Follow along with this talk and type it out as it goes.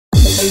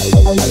Hey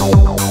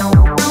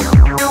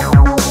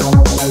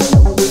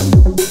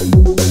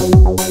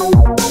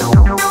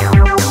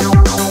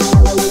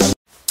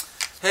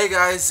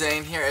guys,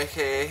 Zane here,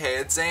 aka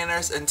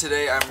heyitszaners, and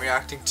today I'm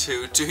reacting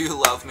to Do You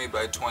Love Me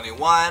by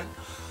 21.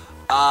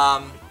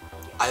 I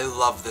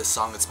love this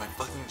song, it's my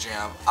fucking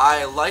jam.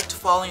 I liked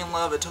Falling in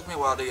Love, it took me a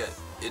while to get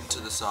into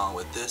the song.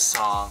 With this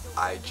song,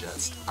 I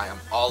am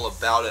all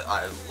about it.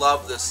 I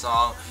love this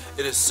song.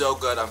 It is so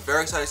good. I'm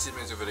very excited to see the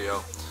music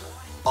video.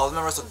 All the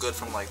members look good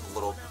from like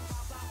little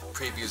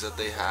previews that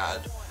they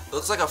had. It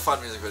looks like a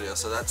fun music video,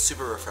 so that's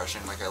super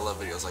refreshing. Like, I love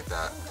videos like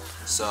that.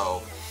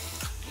 So,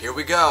 here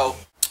we go.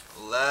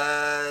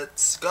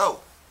 Let's go.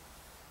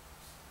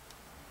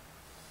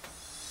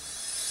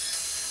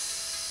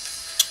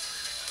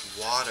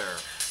 Water.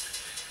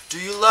 Do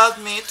you love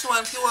me,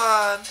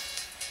 21?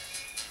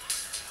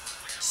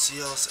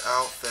 Seal's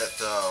outfit,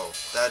 though.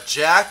 That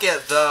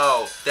jacket,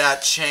 though.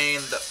 That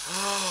chain,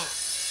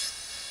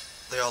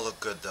 they all look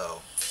good,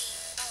 though.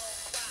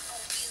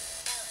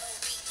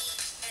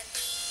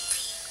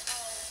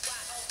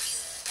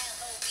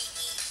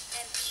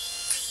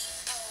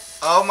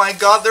 Oh my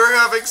god, they're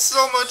having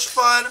so much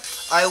fun!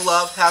 I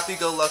love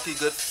happy-go-lucky,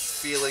 good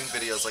feeling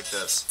videos like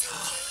this.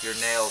 Your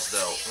nails,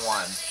 though.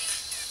 1.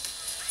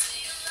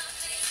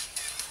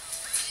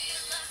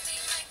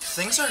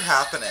 Things are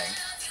happening.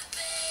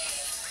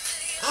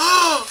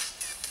 Oh,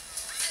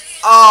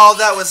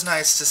 that was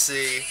nice to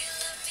see.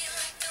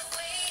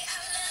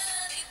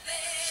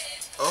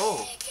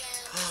 Oh,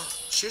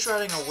 she's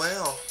riding a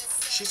whale.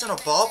 She's in a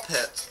ball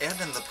pit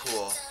and in the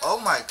pool. Oh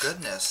my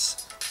goodness.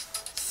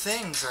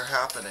 Things are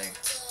happening.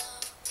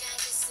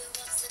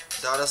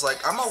 Dada's like,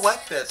 I'm a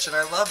wet bitch and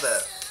I love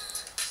it.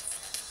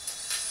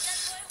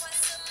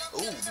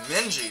 Ooh,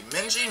 Minji,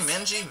 Minji,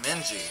 Minji,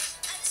 Minji.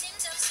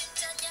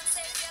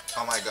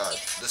 Oh my god,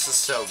 this is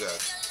so good.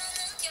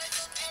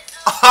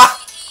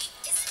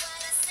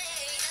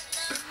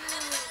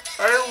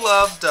 I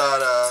love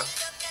Dada.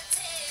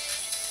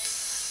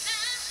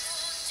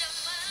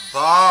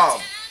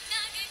 Bomb.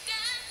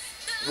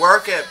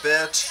 Work it,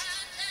 bitch.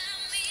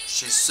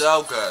 She's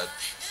so good.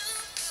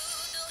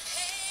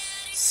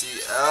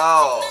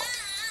 CL.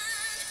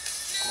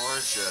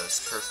 Gorgeous.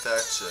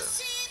 Perfection.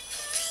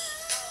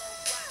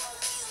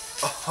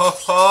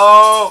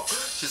 Oh,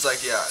 she's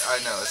like, yeah, I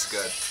know, it's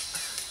good.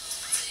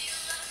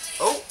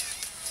 Oh.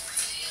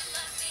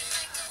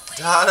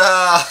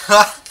 Dada.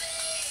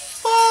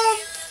 Bomb.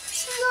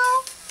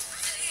 CL.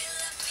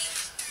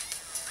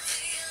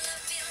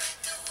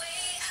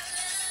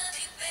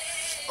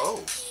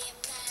 Oh.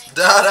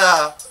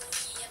 Dada.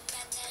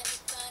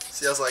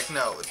 See, I was like,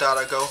 no,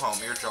 Dada, go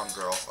home. You're drunk,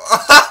 girl.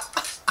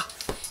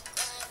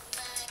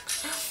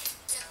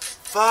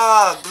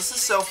 Fuck, this is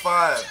so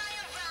fun.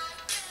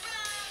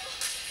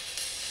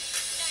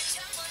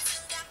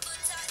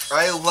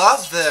 I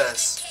love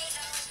this.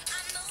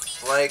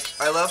 Like,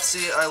 I love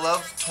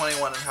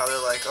 21 and how they're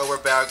like, oh, we're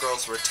bad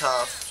girls, we're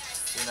tough,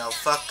 you know,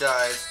 fuck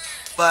guys.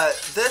 But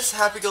this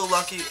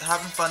happy-go-lucky,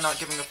 having fun, not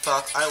giving a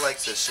fuck, I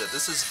like this shit.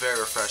 This is very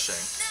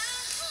refreshing.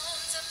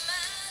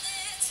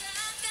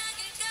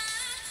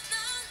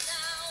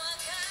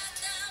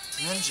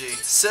 Minji,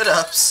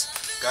 sit-ups,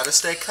 gotta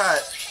stay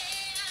cut.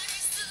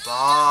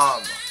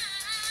 Bomb.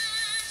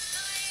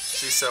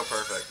 She's so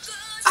perfect.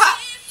 Ah!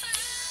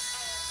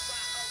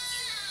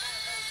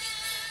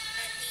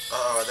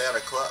 Uh-oh, are they at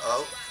a club?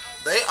 Oh,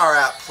 they are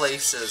at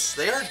places.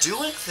 They are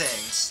doing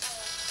things.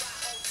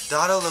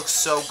 Dada looks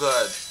so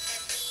good.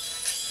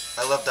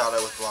 I love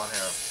Dada with blonde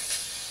hair.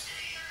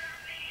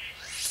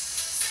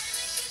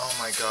 Oh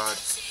my god.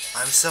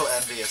 I'm so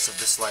envious of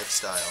this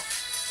lifestyle.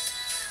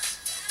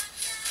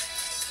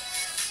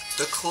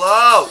 The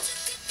clothes!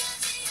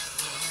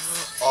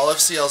 All of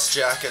CL's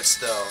jackets,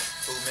 though.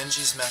 Ooh,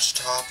 Minji's mesh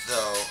top,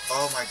 though.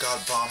 Oh my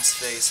god, Bomb's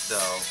face,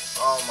 though.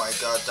 Oh my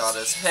god,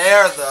 Dada's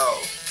hair,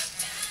 though.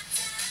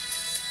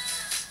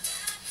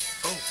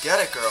 Oh, get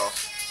it, girl.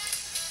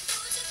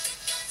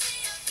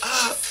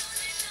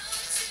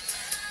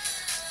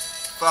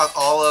 Fuck,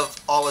 all of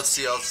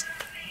CL's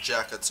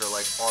jackets are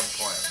like on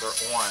point. They're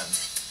on.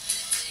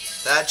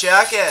 That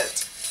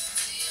jacket!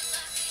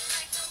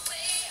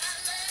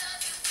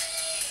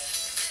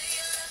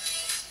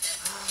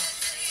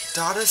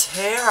 Dada's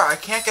hair! I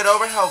can't get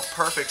over how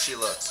perfect she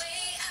looks.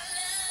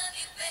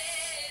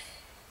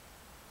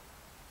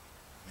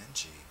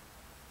 Minji,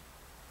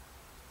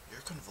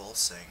 you're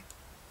convulsing.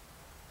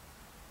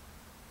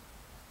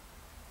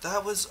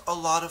 That was a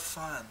lot of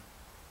fun.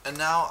 And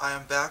now I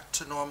am back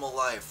to normal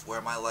life,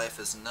 where my life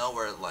is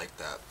nowhere like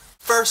that.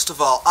 First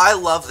of all, I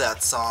love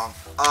that song.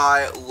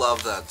 I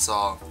love that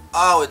song.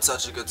 Oh, it's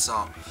such a good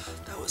song.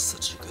 That was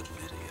such a good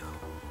video.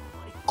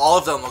 All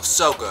of them look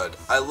so good.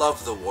 I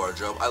love the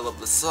wardrobe. I love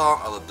the song.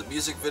 I love the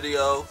music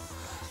video.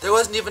 There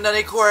wasn't even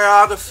any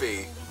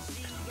choreography.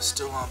 And it was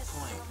still on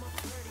point.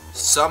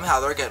 Somehow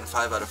they're getting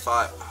 5 out of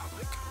 5. Oh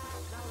my god.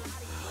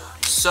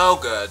 So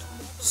good.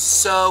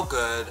 So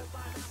good.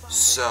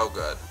 So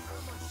good.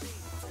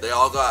 They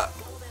all got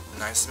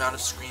nice amount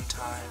of screen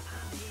time.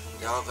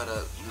 They all got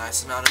a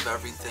nice amount of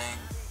everything.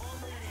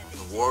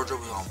 The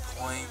wardrobe was on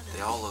point.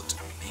 They all looked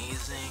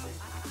amazing.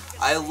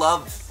 I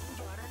love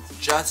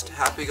just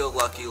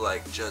happy-go-lucky,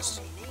 like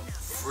just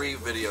free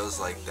videos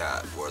like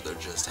that where they're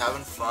just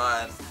having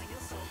fun,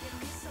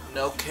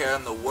 no care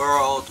in the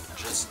world,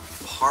 just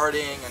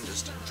partying and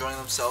just enjoying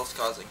themselves,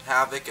 causing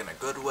havoc in a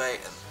good way,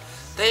 and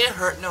they ain't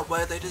hurt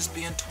nobody, they just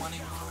being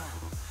 21.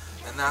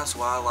 And that's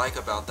what I like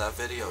about that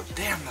video.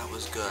 Damn, that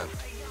was good.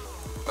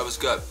 That was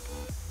good.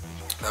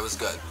 That was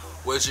good.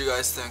 What did you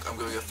guys think? I'm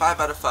giving it a 5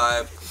 out of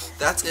 5.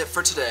 That's it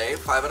for today.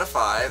 5 out of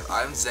 5.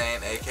 I'm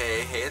Zane,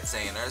 aka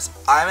heyitszaners.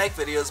 I make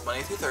videos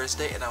Monday through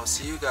Thursday, and I will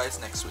see you guys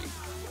next week.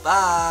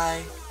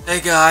 Bye!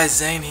 Hey guys,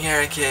 Zane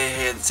here, aka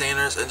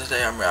heyitszaners, and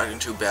today I'm reacting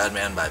to Bad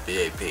Man by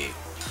BAP.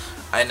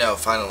 I know,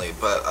 finally,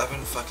 but I've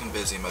been fucking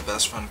busy. My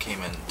best friend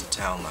came into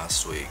town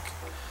last week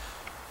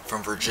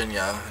from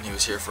Virginia, and he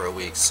was here for a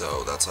week,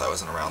 so that's why I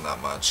wasn't around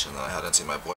that much, and then I hadn't seen my boy.